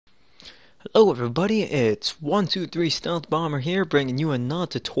Hello everybody, it's 123 Stealth Bomber here, bringing you another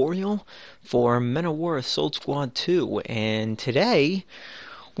tutorial for MOWOC Assault Squad 2. And today,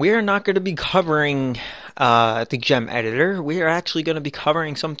 we're not going to be covering the gem editor. We are actually going to be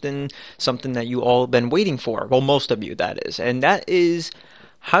covering something that you all have been waiting for. Well, most of you, that is. And that is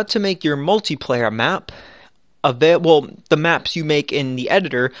how to make your multiplayer map available, the maps you make in the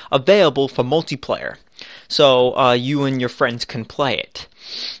editor available for multiplayer. So you and your friends can play it.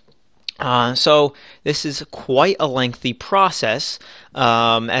 So this is quite a lengthy process,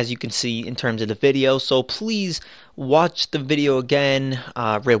 as you can see in terms of the video. So please watch the video again,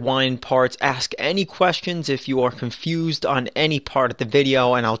 rewind parts, ask any questions if you are confused on any part of the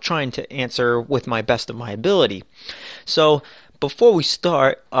video, and I'll try to answer with my best of my ability. So before we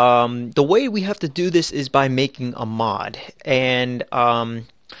start, the way we have to do this is by making a mod. And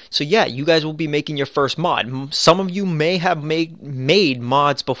so yeah, you guys will be making your first mod. Some of you may have made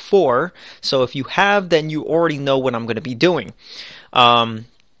mods before, so if you have, then you already know what I'm going to be doing.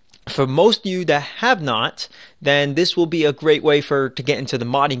 For most of you that have not, then this will be a great way to get into the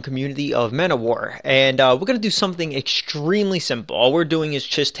modding community of MOWOC. And we're going to do something extremely simple. All we're doing is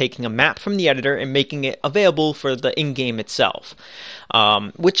just taking a map from the editor and making it available for the in-game itself,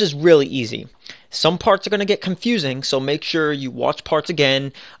 which is really easy. Some parts are going to get confusing, so make sure you watch parts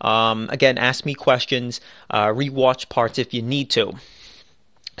again. Again, ask me questions, rewatch parts if you need to.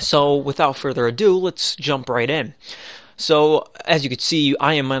 So without further ado, let's jump right in. So as you can see,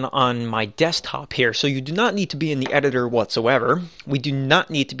 I am on my desktop here, so you do not need to be in the editor whatsoever. We do not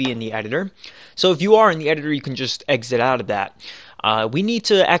need to be in the editor. So if you are in the editor, you can just exit out of that. We need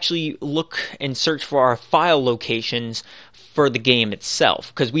to actually look and search for our file locations for the game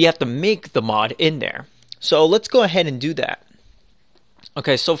itself, because we have to make the mod in there. So let's go ahead and do that.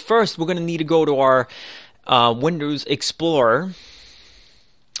 Okay, so first we're going to need to go to our Windows Explorer.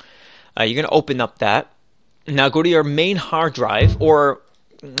 You're going to open up that. Now go to your main hard drive, or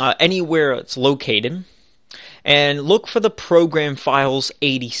anywhere it's located, and look for the program files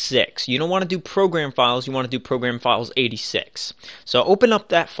 86. You don't want to do program files, you want to do program files 86. So open up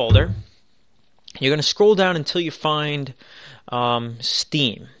that folder. You're going to scroll down until you find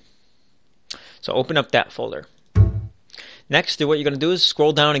Steam. So open up that folder. Next, what you're going to do is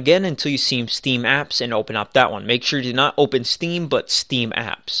scroll down again until you see Steam Apps and open up that one. Make sure you do not open Steam, but Steam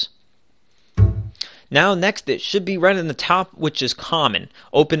Apps. Now next, it should be right in the top, which is Common.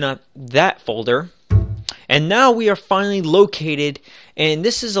 Open up that folder. And now we are finally located, and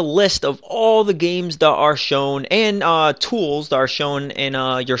this is a list of all the games that are shown and tools that are shown in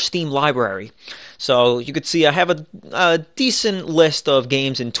your Steam library. So you can see I have a decent list of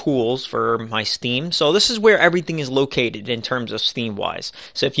games and tools for my Steam. So this is where everything is located in terms of Steam-wise.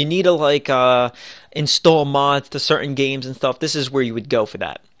 So if you need to install mods to certain games and stuff, this is where you would go for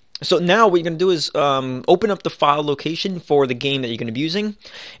that. So now what you're going to do is open up the file location for the game that you're going to be using.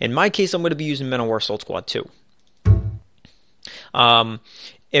 In my case, I'm going to be using MOWOC Assault Squad 2.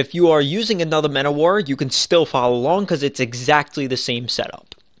 If you are using another MOWOC, you can still follow along because it's exactly the same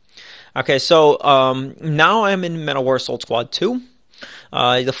setup. Okay, so now I'm in MOWOC Assault Squad 2.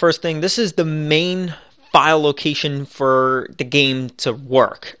 The first thing, this is the main file location for the game to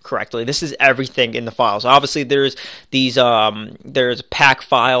work correctly. This is everything in the files. Obviously, there's these there's pack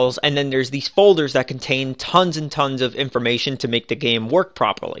files, and then there's these folders that contain tons and tons of information to make the game work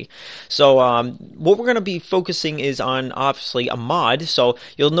properly. So what we're going to be focusing is on, obviously, a mod. So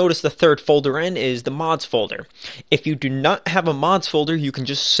you'll notice the third folder in is the mods folder. If you do not have a mods folder, you can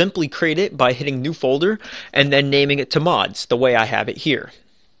just simply create it by hitting new folder and then naming it to mods, the way I have it here.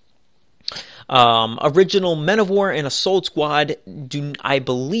 Original MOWOC and Assault Squad, I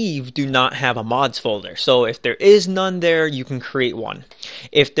believe, do not have a mods folder. So if there is none there, you can create one.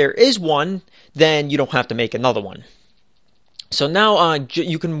 If there is one, then you don't have to make another one. So now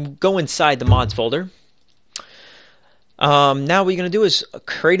you can go inside the mods folder. Now what you're going to do is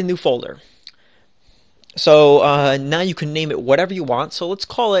create a new folder. So now you can name it whatever you want. So let's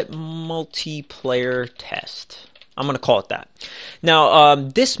call it Multiplayer Test. I'm going to call it that. Now,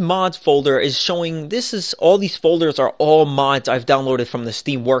 this mods folder is showing, all these folders are all mods I've downloaded from the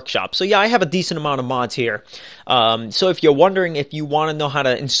Steam Workshop. So yeah, I have a decent amount of mods here. So if you're wondering if you want to know how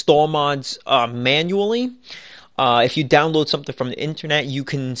to install mods manually, if you download something from the internet, you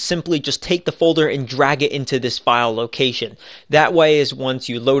can simply just take the folder and drag it into this file location. That way is once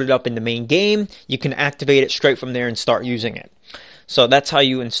you load it up in the main game, you can activate it straight from there and start using it. So that's how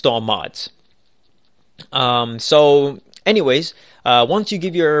you install mods. So anyways, once you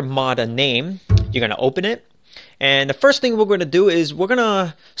give your mod a name, you're going to open it, And the first thing we're going to do is we're going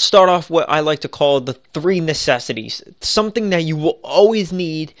to start off what I like to call the 3 necessities. Something that you will always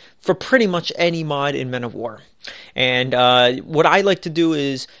need for pretty much any mod in Men of War. And what I like to do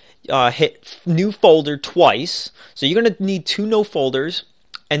is hit new folder twice. So you're going to need 2 no folders.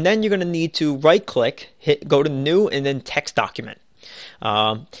 And then you're going to need to right click, go to new, and then text document.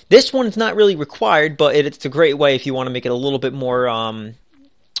 This one's not really required, but it's a great way if you want to make it a little bit more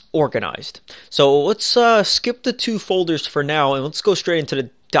organized. So let's skip the 2 folders for now, and let's go straight into the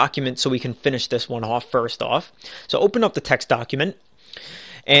document so we can finish this one off first off. So open up the text document.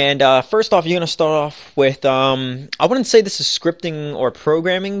 And first off, you're going to start off with, I wouldn't say this is scripting or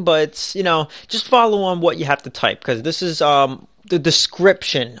programming, but, you know, just follow on what you have to type, because this is the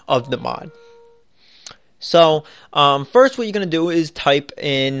description of the mod. So first what you're going to do is type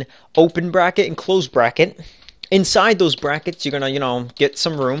in open bracket and close bracket. Inside those brackets, you're going to, you know, get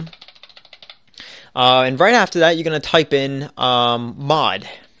some room. And right after that, you're going to type in mod.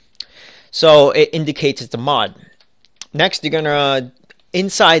 So it indicates it's a mod. Next, you're going to,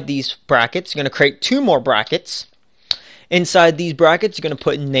 inside these brackets, you're going to create 2 more brackets. Inside these brackets, you're going to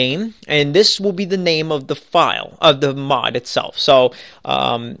put name, and this will be the name of the file, of the mod itself. So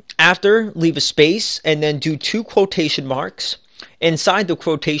after, leave a space, and then do 2 quotation marks. Inside the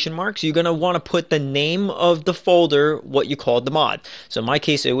quotation marks, you're going to want to put the name of the folder, what you called the mod. So in my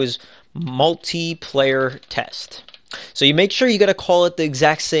case, it was multiplayer test. So you make sure you got to call it the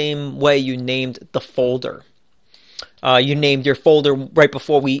exact same way you named the folder. You named your folder right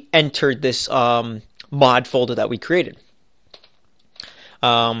before we entered this mod folder that we created.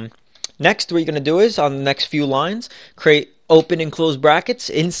 Next, what you're going to do is, on the next few lines, create open and close brackets.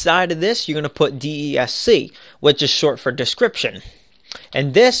 Inside of this, you're going to put DESC, which is short for description.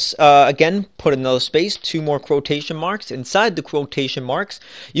 And this, again, put another space, 2 more quotation marks. Inside the quotation marks,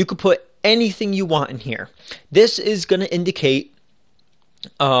 you could put anything you want in here. This is going to indicate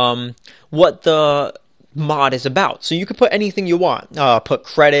what the mod is about. So you could put anything you want. Put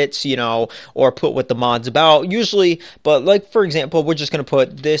credits, you know, or put what the mod's about. Usually, but like for example, we're just going to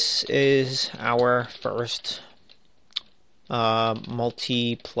put this is our first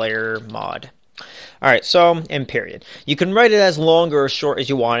multiplayer mod. Alright, so, and period. You can write it as long or as short as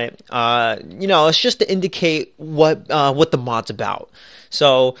you want it. You know, it's just to indicate what the mod's about.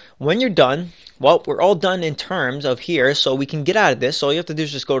 So, when you're done, well, we're all done in terms of here, so we can get out of this. So all you have to do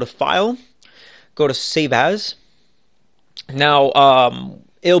is just go to File, go to Save As. Now,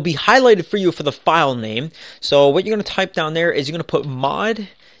 it'll be highlighted for you for the file name. So what you're going to type down there is you're going to put mod.info.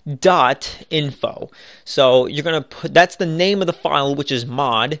 So you're going to put, that's the name of the file, which is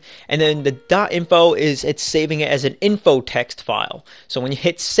mod, and then the .info is it's saving it as an info text file. So when you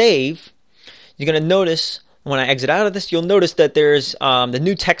hit save, you're going to notice when I exit out of this, you'll notice that there's the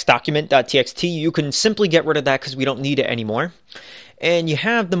new text document.txt. You can simply get rid of that because we don't need it anymore. And you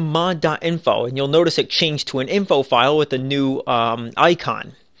have the mod.info, and you'll notice it changed to an info file with a new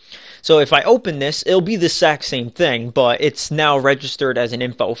icon. So if I open this, it'll be the exact same thing, but it's now registered as an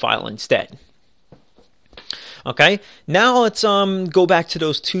info file instead. Okay, now let's go back to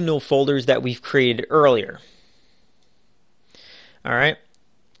those 2 no folders that we've created earlier. All right,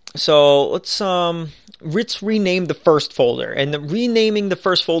 so let's rename the first folder, and renaming the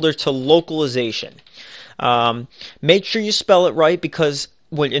first folder to localization. Make sure you spell it right, because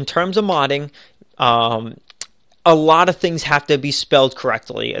in terms of modding, a lot of things have to be spelled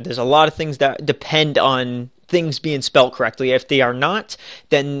correctly. There's a lot of things that depend on things being spelled correctly. If they are not,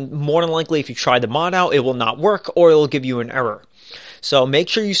 then more than likely if you try the mod out, it will not work, or it will give you an error. So make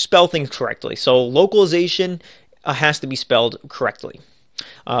sure you spell things correctly. So localization has to be spelled correctly.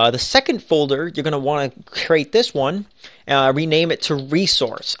 The second folder, you're going to want to create this one, rename it to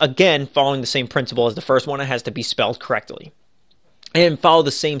resource. Again, following the same principle as the first one, it has to be spelled correctly. And follow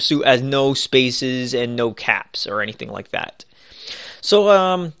the same suit as no spaces and no caps or anything like that.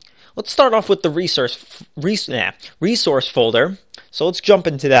 So let's start off with the resource folder. So let's jump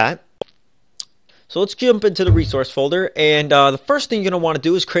into that. So let's jump into the resource folder, and the first thing you're going to want to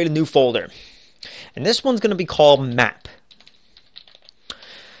do is create a new folder. And this one's going to be called map.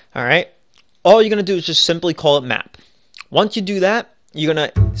 Alright, all you're going to do is just simply call it map. Once you do that, you're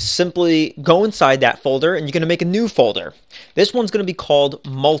going to simply go inside that folder, and you're going to make a new folder. This one's going to be called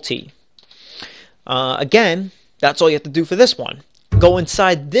multi. Again, that's all you have to do for this one. Go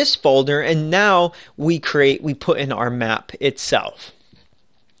inside this folder, and now we put in our map itself.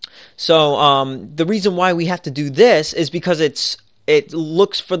 So the reason why we have to do this is because it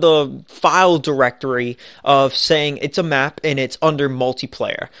looks for the file directory of saying it's a map and it's under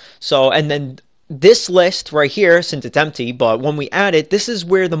multiplayer. So, and then this list right here, since it's empty, but when we add it, this is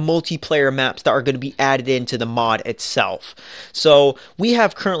where the multiplayer maps that are going to be added into the mod itself. So we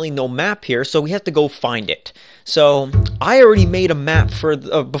have currently no map here, so we have to go find it. So I already made a map for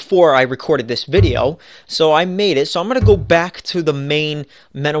before I recorded this video, so I made it. So I'm going to go back to the main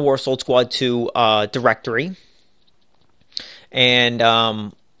MOWOC Assault Squad 2 directory. And,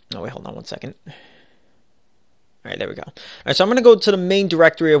 oh wait, hold on one second. All right, there we go. All right, so I'm going to go to the main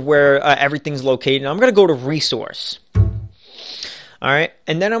directory of where everything's located. I'm going to go to resource. All right,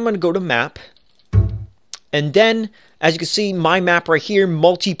 and then I'm going to go to map. And then, as you can see, my map right here,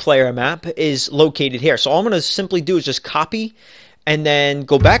 multiplayer map, is located here. So all I'm going to simply do is just copy and then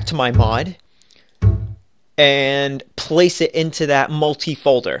go back to my mod and place it into that multi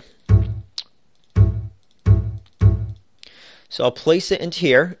folder. So I'll place it into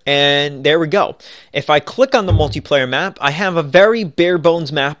here, and there we go. If I click on the multiplayer map, I have a very bare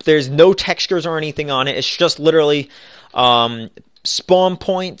bones map. There's no textures or anything on it. It's just literally spawn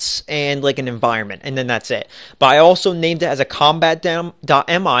points and like an environment, and then that's it. But I also named it as a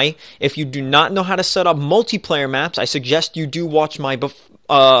combat.mi. If you do not know how to set up multiplayer maps, I suggest you do watch my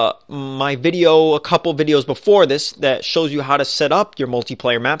video, a couple videos before this that shows you how to set up your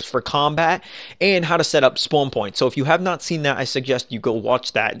multiplayer maps for combat and how to set up spawn points. So if you have not seen that, I suggest you go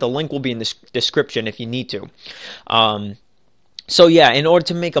watch that. The link will be in the description if you need to. So yeah, in order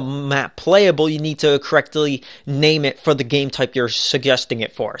to make a map playable, you need to correctly name it for the game type you're suggesting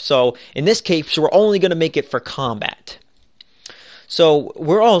it for. So in this case, we're only going to make it for combat. So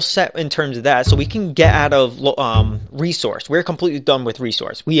we're all set in terms of that. So we can get out of resource. We're completely done with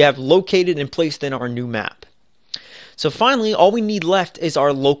resource. We have located and placed in our new map. So finally, all we need left is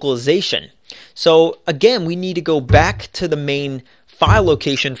our localization. So again, we need to go back to the main file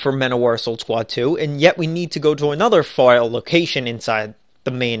location for MOWOC Assault Squad 2, and yet we need to go to another file location inside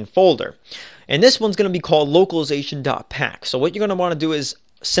the main folder. And this one's going to be called localization.pack. So what you're going to want to do is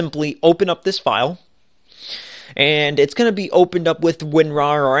simply open up this file. And it's going to be opened up with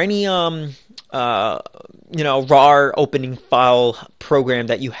WinRAR or any RAR opening file program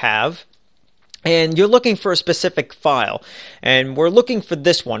that you have. And you're looking for a specific file. And we're looking for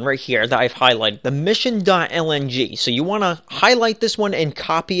this one right here that I've highlighted, the mission.lng. So you want to highlight this one and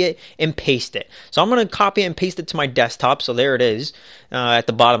copy it and paste it. So I'm going to copy and paste it to my desktop. So there it is at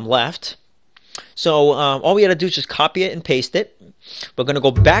the bottom left. So all we got to do is just copy it and paste it. We're going to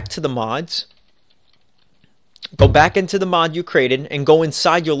go back to the mods. Go back into the mod you created and go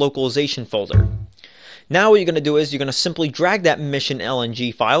inside your localization folder. Now what you're going to do is you're going to simply drag that mission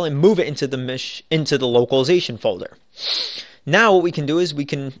LNG file and move it into the localization folder. Now what we can do is we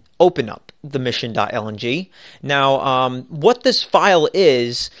can open up the mission.lng. Now what this file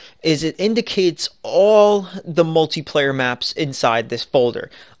is it indicates all the multiplayer maps inside this folder,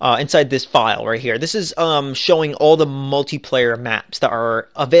 inside this file right here. This is showing all the multiplayer maps that are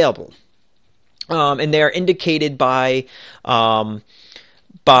available. And they are indicated by the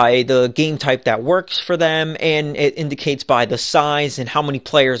game type that works for them, and it indicates by the size and how many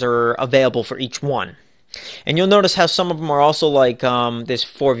players are available for each one. And you'll notice how some of them are also like this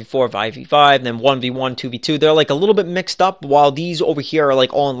 4v4, 5v5, and then 1v1, 2v2. They're like a little bit mixed up, while these over here are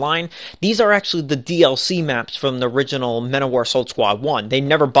like all in line. These are actually the DLC maps from the original MOWOC Assault Squad 1. They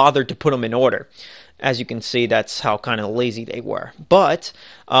never bothered to put them in order. As you can see, that's how kind of lazy they were. But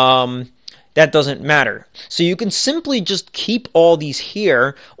that doesn't matter. So you can simply just keep all these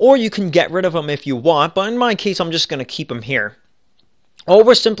here, or you can get rid of them if you want, but in my case, I'm just going to keep them here. All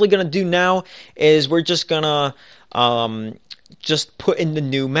we're simply going to do now is we're just going to just put in the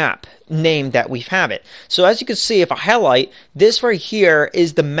new map name that we have it. So as you can see, if I highlight, this right here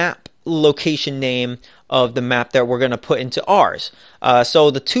is the map location name of the map that we're going to put into ours.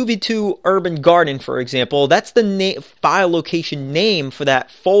 So the 2v2 Urban Garden, for example, that's the file location name for that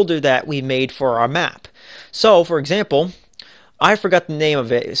folder that we made for our map. So, for example, I forgot the name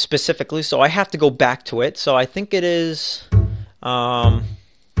of it specifically, so I have to go back to it. So I think it is...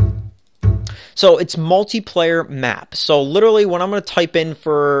 So it's multiplayer map. So literally what I'm going to type in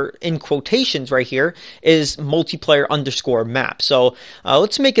in quotations right here is multiplayer _ map. So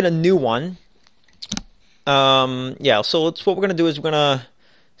let's make it a new one. Yeah, so what we're going to do is we're going to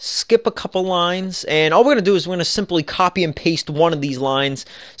skip a couple lines, and all we're going to do is we're going to simply copy and paste one of these lines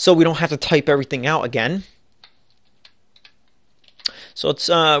so we don't have to type everything out again. So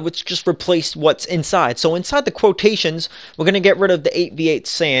let's just replace what's inside. So inside the quotations, we're going to get rid of the 8v8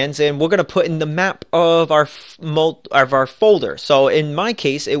 sands, and we're going to put in the map of our folder. So in my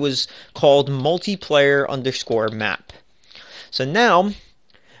case, it was called multiplayer _ map. So now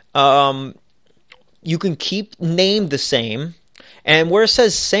you can keep name the same, and where it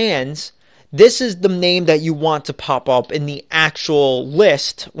says sands, this is the name that you want to pop up in the actual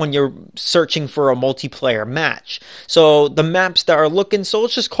list when you're searching for a multiplayer match. So the maps that are looking, so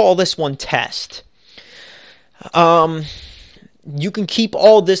let's just call this one test. You can keep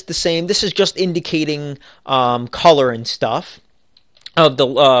all this the same. This is just indicating color and stuff of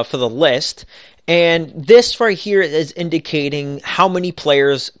the for the list. And this right here is indicating how many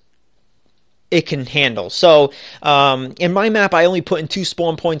players it can handle. So in my map, I only put in 2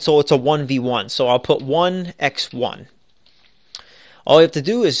 spawn points, so it's a 1v1. So I'll put 1x1. All you have to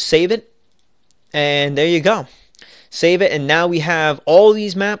do is save it, and there you go. Save it, and now we have all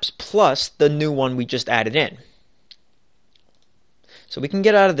these maps plus the new one we just added in. So we can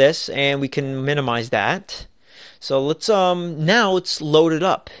get out of this, and we can minimize that. So let's now let's load it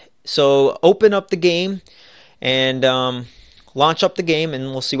up. So open up the game and launch up the game,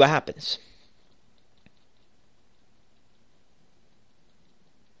 and we'll see what happens.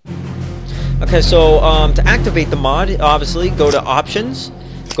 Okay, so to activate the mod, obviously go to Options,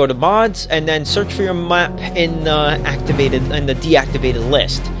 go to Mods, and then search for your map in the deactivated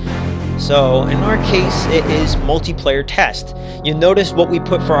list. So in our case, it is multiplayer test. You notice what we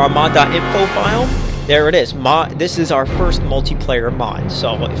put for our mod.info file. There it is. This is our first multiplayer mod.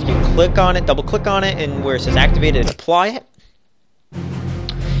 So if you click on it, double click on it, and where it says activated, apply it.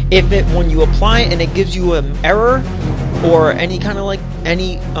 When you apply it and it gives you an error or any kind of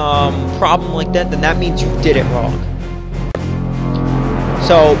problem like that, then that means you did it wrong.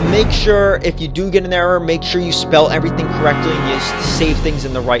 So make sure if you do get an error, make sure you spell everything correctly and you save things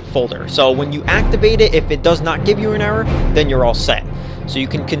in the right folder. So when you activate it, if it does not give you an error, then you're all set. So you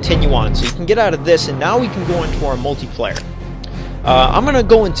can continue on. So you can get out of this, and now we can go into our multiplayer. I'm going to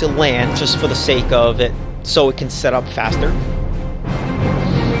go into LAN just for the sake of it, so it can set up faster.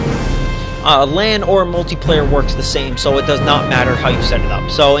 LAN or multiplayer works the same, so it does not matter how you set it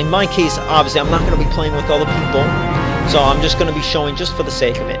up. So in my case, obviously, I'm not going to be playing with other people, so I'm just going to be showing just for the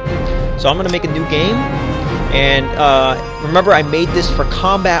sake of it. So I'm going to make a new game, and remember, I made this for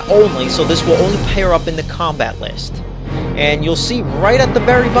combat only, so this will only pair up in the combat list. And you'll see right at the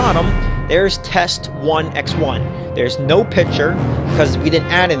very bottom, there's test 1x1. There's no picture because we didn't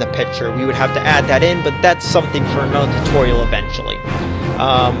add in the picture. We would have to add that in, but that's something for another tutorial eventually.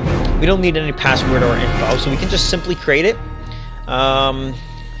 We don't need any password or info, so we can just simply create it.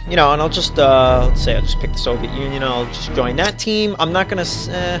 You know, and I'll just, let's say I'll just pick the Soviet Union. I'll just join that team. I'm not going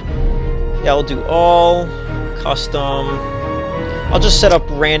to, yeah, I'll do all, custom. I'll just set up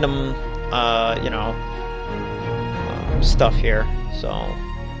random, you know, stuff here. So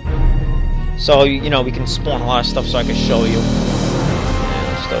you know, we can spawn a lot of stuff so I can show you.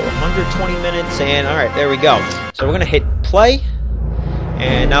 And so 120 minutes, and all right, there we go. So we're gonna hit play,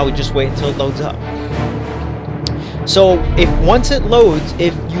 and now we just wait until it loads up. So once it loads,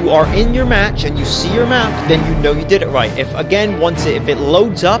 if you are in your match and you see your map, then you know you did it right. If it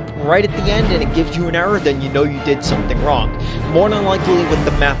loads up right at the end and it gives you an error, then you know you did something wrong. More than likely with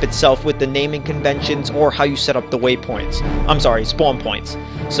the map itself, with the naming conventions, or how you set up the waypoints. I'm sorry, spawn points.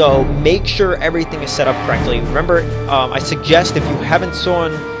 So make sure everything is set up correctly. Remember, I suggest if you haven't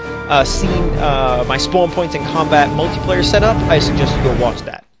seen my spawn points in combat multiplayer setup, I suggest you go watch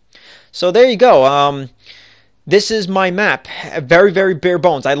that. So there you go. This is my map. Very, very bare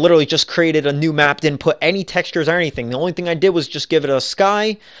bones. I literally just created a new map, didn't put any textures or anything. The only thing I did was just give it a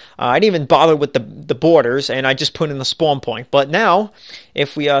sky. I didn't even bother with the borders, and I just put in the spawn point. But now,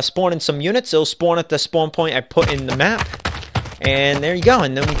 if we spawn in some units, it'll spawn at the spawn point I put in the map. And there you go,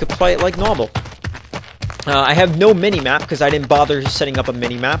 and then we could play it like normal. I have no mini-map because I didn't bother setting up a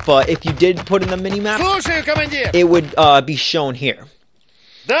mini-map, but if you did put in the mini-map, it would be shown here.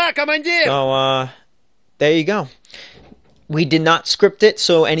 So, there you go. We did not script it,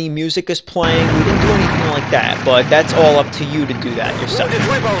 so any music is playing. We didn't do anything like that, but that's all up to you to do that yourself.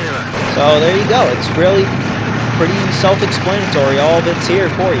 So there you go. It's really pretty self-explanatory. All of it's here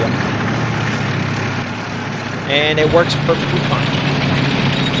for you. And it works perfectly fine.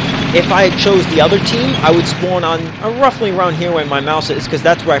 If I chose the other team, I would spawn on roughly around here where my mouse is, because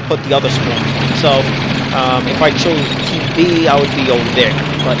that's where I put the other spawn point. So if I chose Team B, I would be over there.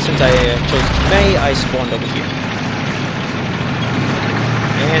 But since I chose Team A, I spawned over here.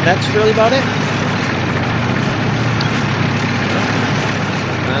 And that's really about it.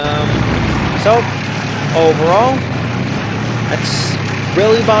 So, overall, that's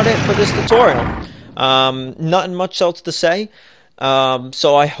really about it for this tutorial. Nothing much else to say.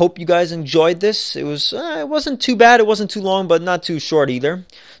 So I hope you guys enjoyed this. It wasn't too bad. It wasn't too long, but not too short either.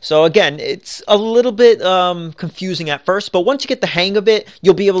 So again, it's a little bit confusing at first, but once you get the hang of it,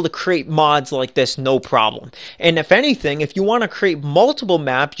 you'll be able to create mods like this no problem. And if anything, if you want to create multiple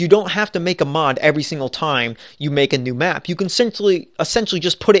maps, you don't have to make a mod every single time you make a new map. You can essentially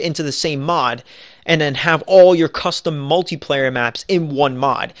just put it into the same mod and then have all your custom multiplayer maps in one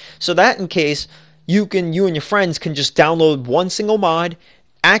mod. So that in case you and your friends can just download one single mod,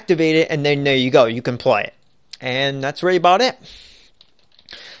 activate it, and then there you go, you can play it. And that's really about it.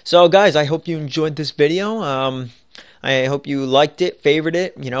 So guys, I hope you enjoyed this video. I hope you liked it, favored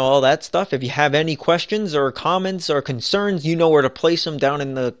it, all that stuff. If you have any questions or comments or concerns, you know where to place them down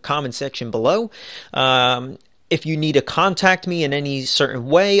in the comment section below. If you need to contact me in any certain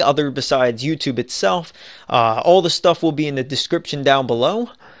way, other besides YouTube itself, all the stuff will be in the description down below.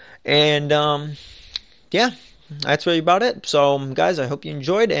 And yeah, that's really about it. So guys, I hope you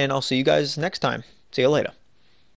enjoyed, and I'll see you guys next time. See you later.